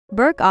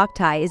Berk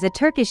Oktay is a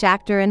Turkish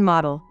actor and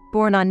model,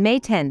 born on May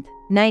 10,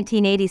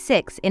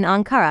 1986 in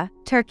Ankara,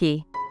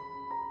 Turkey.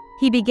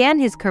 He began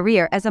his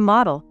career as a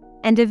model,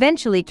 and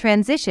eventually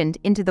transitioned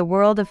into the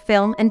world of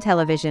film and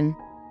television.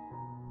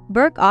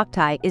 Berk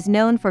Oktay is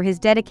known for his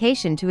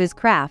dedication to his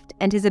craft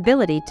and his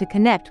ability to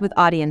connect with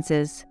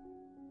audiences.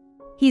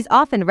 He's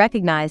often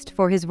recognized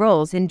for his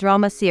roles in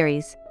drama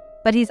series,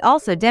 but he's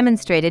also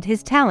demonstrated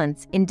his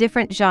talents in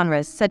different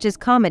genres such as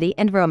comedy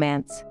and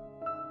romance.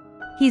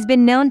 He's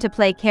been known to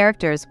play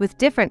characters with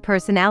different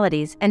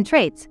personalities and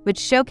traits which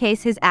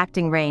showcase his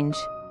acting range.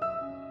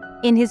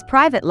 In his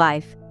private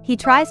life, he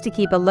tries to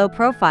keep a low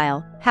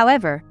profile.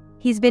 However,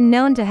 he's been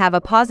known to have a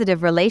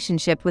positive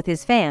relationship with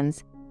his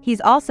fans.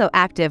 He's also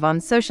active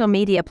on social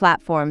media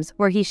platforms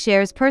where he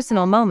shares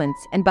personal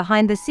moments and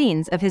behind the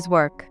scenes of his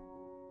work.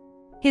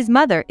 His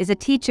mother is a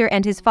teacher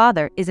and his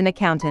father is an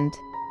accountant.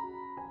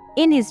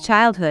 In his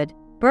childhood,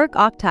 Berk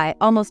Oktay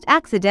almost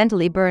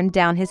accidentally burned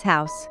down his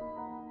house.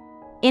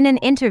 In an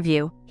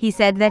interview, he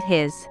said that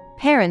his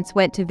parents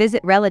went to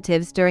visit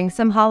relatives during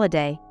some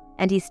holiday,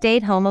 and he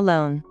stayed home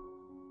alone.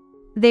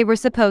 They were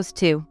supposed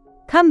to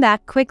come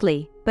back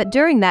quickly, but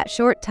during that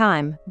short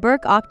time,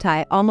 Berk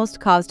Oktay almost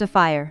caused a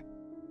fire.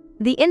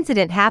 The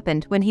incident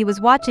happened when he was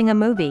watching a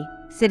movie,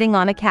 sitting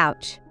on a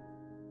couch.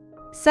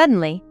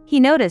 Suddenly, he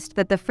noticed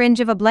that the fringe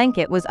of a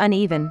blanket was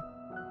uneven.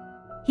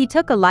 He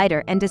took a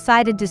lighter and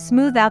decided to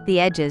smooth out the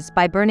edges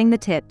by burning the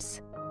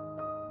tips.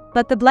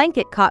 But the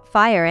blanket caught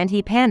fire and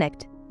he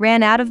panicked,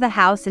 ran out of the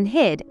house and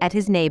hid at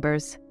his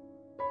neighbor's.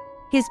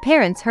 His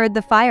parents heard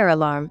the fire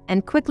alarm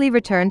and quickly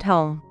returned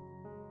home.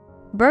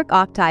 Berk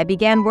Oktay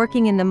began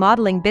working in the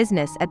modeling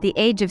business at the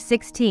age of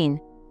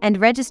 16 and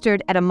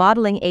registered at a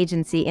modeling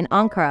agency in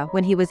Ankara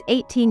when he was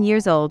 18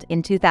 years old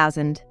in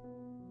 2000.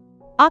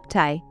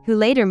 Oktay, who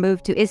later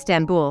moved to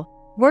Istanbul,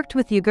 worked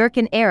with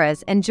Yugurkan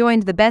Eras and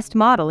joined the Best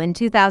Model in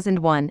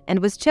 2001 and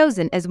was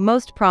chosen as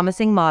Most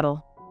Promising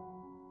Model.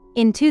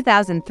 In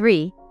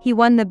 2003, he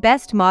won the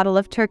Best Model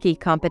of Turkey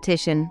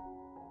competition.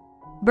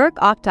 Berk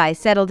Oktay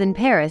settled in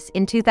Paris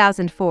in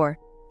 2004,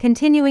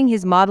 continuing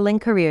his modeling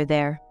career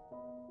there.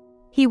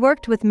 He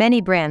worked with many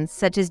brands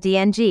such as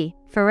D&G,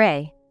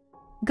 Firat,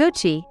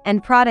 Gucci,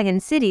 and Prada in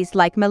cities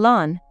like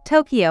Milan,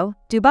 Tokyo,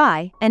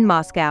 Dubai, and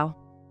Moscow.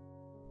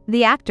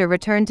 The actor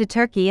returned to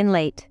Turkey in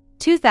late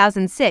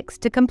 2006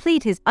 to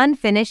complete his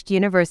unfinished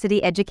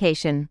university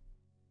education.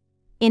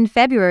 In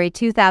February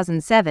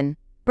 2007,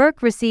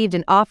 Berk received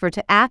an offer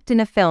to act in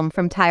a film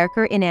from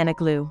Tayarkur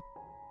İnanıklı.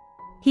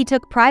 He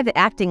took private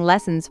acting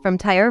lessons from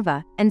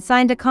Tayarva and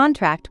signed a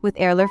contract with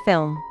Erler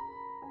Film.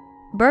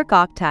 Berk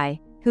Oktay,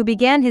 who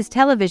began his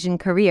television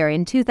career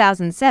in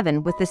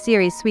 2007 with the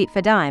series Sweet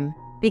Fadime,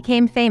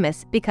 became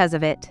famous because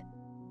of it.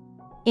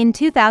 In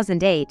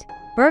 2008,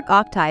 Berk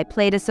Oktay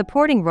played a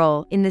supporting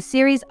role in the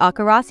series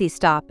Akarasi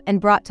Stop and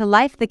brought to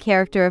life the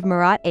character of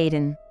Murat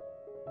Aydın.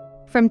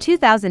 From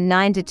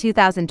 2009 to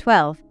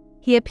 2012,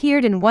 he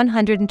appeared in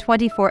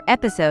 124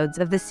 episodes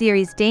of the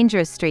series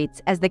Dangerous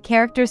Streets as the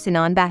character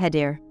Sinan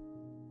Bahadır.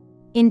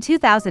 In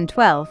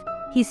 2012,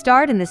 he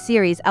starred in the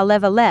series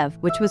Alev Alev,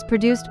 which was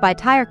produced by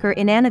Tayarkur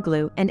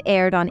İnanıklı and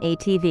aired on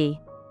ATV.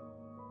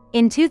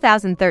 In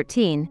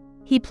 2013,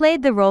 he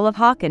played the role of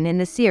Hakan in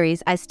the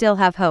series I Still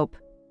Have Hope.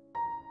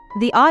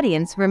 The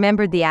audience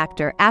remembered the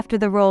actor after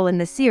the role in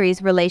the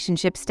series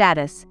Relationship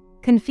Status,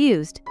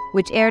 Confused,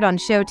 which aired on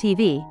Show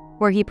TV,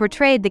 where he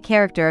portrayed the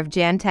character of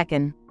Can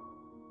Tekin.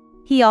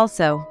 He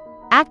also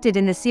acted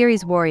in the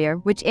series Warrior,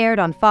 which aired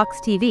on Fox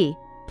TV,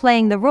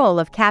 playing the role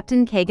of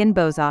Captain Kagan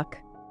Bozok.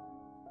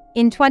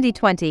 In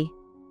 2020,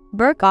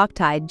 Berk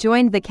Oktay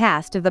joined the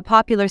cast of the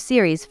popular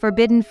series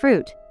Forbidden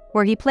Fruit,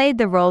 where he played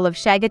the role of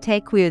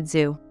Çagatay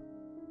Kuyucu.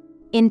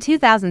 In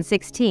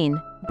 2016,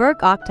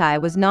 Berk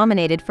Oktay was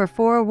nominated for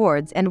 4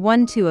 awards and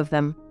won 2 of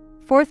them: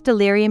 4th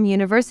Delirium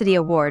University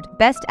Award,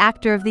 Best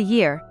Actor of the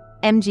Year,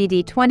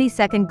 MGD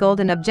 22nd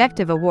Golden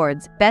Objective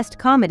Awards, Best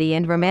Comedy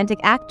and Romantic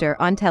Actor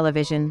on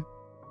Television.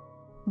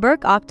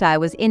 Berk Oktay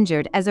was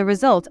injured as a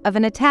result of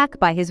an attack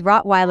by his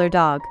Rottweiler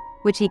dog,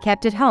 which he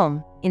kept at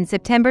home, in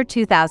September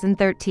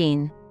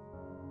 2013.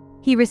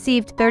 He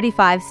received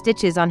 35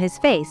 stitches on his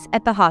face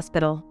at the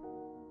hospital.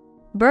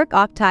 Berk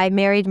Oktay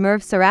married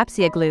Merve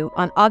Sarapsyoglu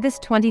on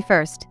August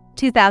 21,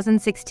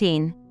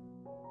 2016.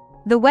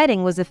 The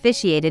wedding was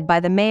officiated by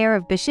the mayor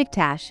of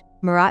Beşiktaş,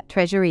 Murat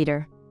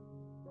Treasureeder.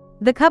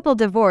 The couple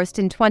divorced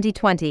in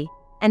 2020,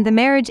 and the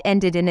marriage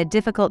ended in a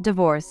difficult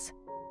divorce.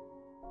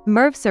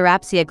 Merve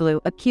Sarapsyoglu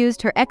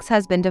accused her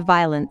ex-husband of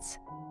violence.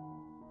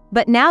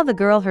 But now the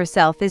girl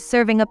herself is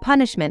serving a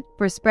punishment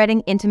for spreading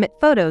intimate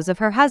photos of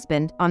her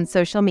husband on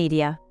social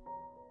media.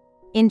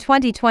 In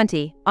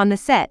 2020, on the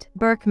set,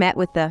 Berk met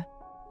with the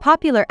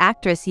popular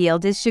actress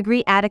Yıldız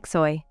Şükrü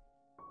Aksoy.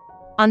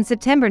 On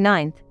September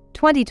 9,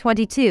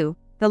 2022,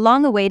 the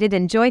long-awaited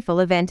and joyful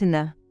event in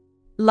the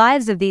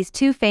lives of these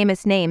 2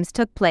 famous names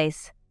took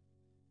place.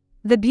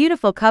 The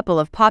beautiful couple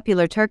of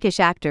popular Turkish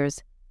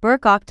actors,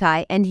 Berk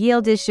Oktay and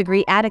Yıldız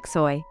Şükrü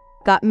Aksoy,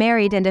 got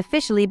married and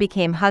officially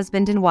became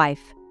husband and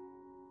wife.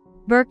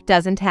 Berk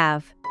doesn't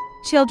have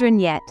children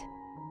yet.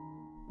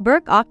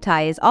 Berk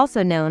Oktay is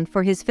also known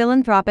for his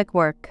philanthropic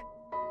work.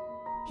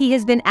 He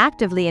has been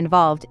actively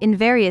involved in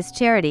various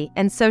charity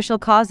and social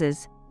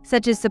causes,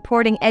 such as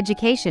supporting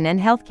education and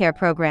healthcare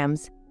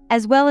programs,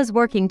 as well as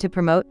working to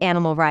promote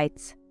animal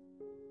rights.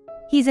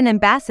 He's an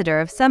ambassador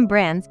of some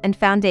brands and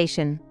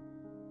foundation.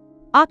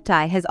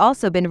 Oktay has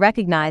also been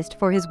recognized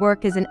for his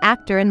work as an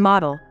actor and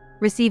model,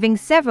 receiving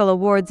several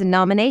awards and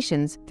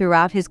nominations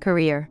throughout his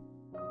career.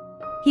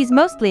 He's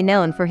mostly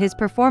known for his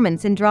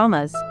performance in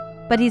dramas,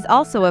 but he's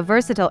also a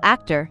versatile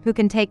actor who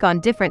can take on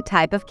different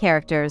type of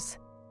characters.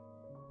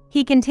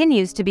 He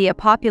continues to be a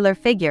popular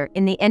figure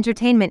in the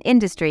entertainment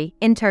industry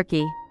in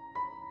Turkey.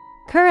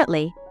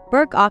 Currently,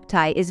 Berk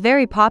Oktay is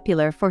very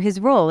popular for his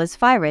role as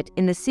Firat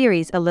in the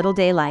series A Little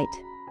Daylight.